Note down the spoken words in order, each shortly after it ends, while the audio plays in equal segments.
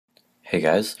Hey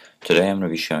guys, today I'm going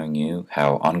to be showing you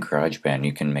how on GarageBand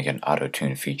you can make an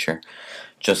auto-tune feature,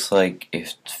 just like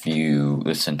if you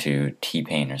listen to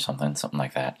T-Pain or something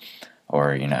like that,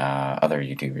 or other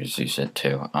YouTubers use it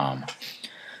too. But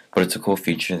it's a cool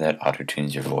feature that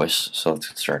auto-tunes your voice. So let's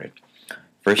get started.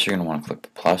 First, you're going to want to click the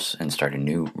plus and start a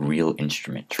new real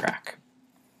instrument track.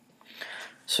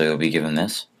 So you'll be given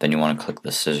this. Then you want to click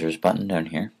the scissors button down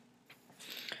here,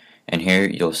 and here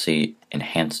you'll see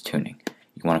enhanced tuning.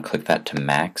 You want to click that to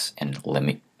max and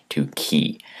limit to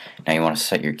key. Now you want to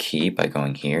set your key by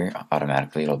going here.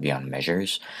 Automatically it'll be on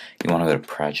measures. You want to go to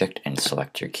project and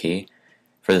select your key.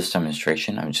 For this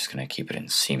demonstration, I'm just going to keep it in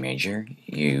C major.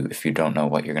 If you don't know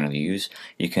what you're going to use,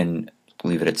 you can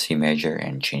leave it at C major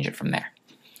and change it from there.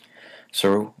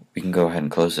 So we can go ahead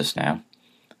and close this now.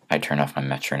 I turn off my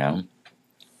metronome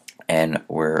and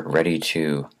we're ready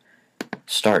to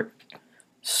start.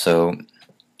 So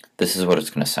this is what it's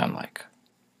going to sound like.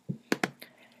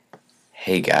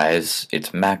 Hey guys,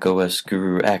 it's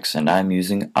MacOSGuruX and I'm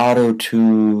using Autotune.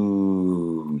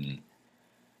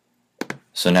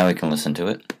 So now we can listen to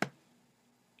it.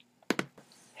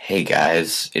 Hey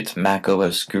guys, it's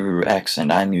MacOSGuruX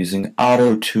and I'm using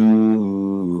Autotune.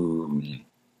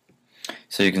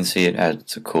 So you can see it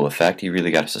adds a cool effect. You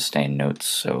really got to sustain notes,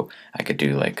 so I could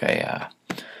do like a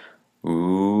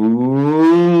ooh,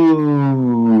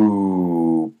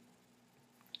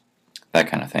 that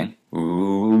kind of thing.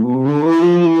 Ooh.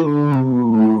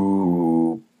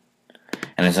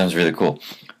 And it sounds really cool.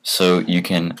 So you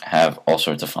can have all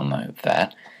sorts of fun with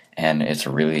that, and it's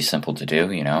really simple to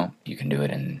do. You can do it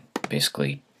in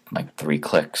basically like 3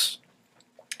 clicks.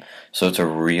 So it's a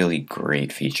really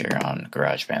great feature on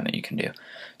GarageBand that you can do.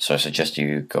 So I suggest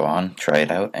you go on, try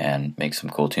it out, and make some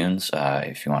cool tunes.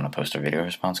 If you want to post a video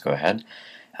response, go ahead.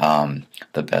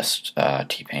 The best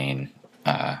T-Pain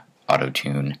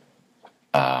auto-tune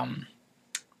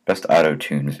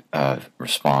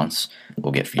response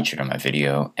will get featured on my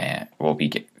video and will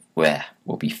be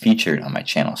featured on my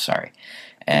channel. Sorry,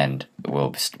 and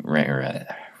will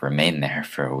remain there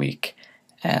for a week,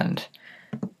 and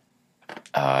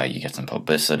you get some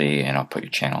publicity, and I'll put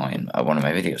your channel in one of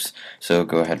my videos. So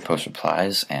go ahead, post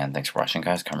replies, and thanks for watching,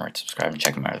 guys. Come rate, subscribe, and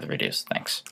check them out other videos. Thanks.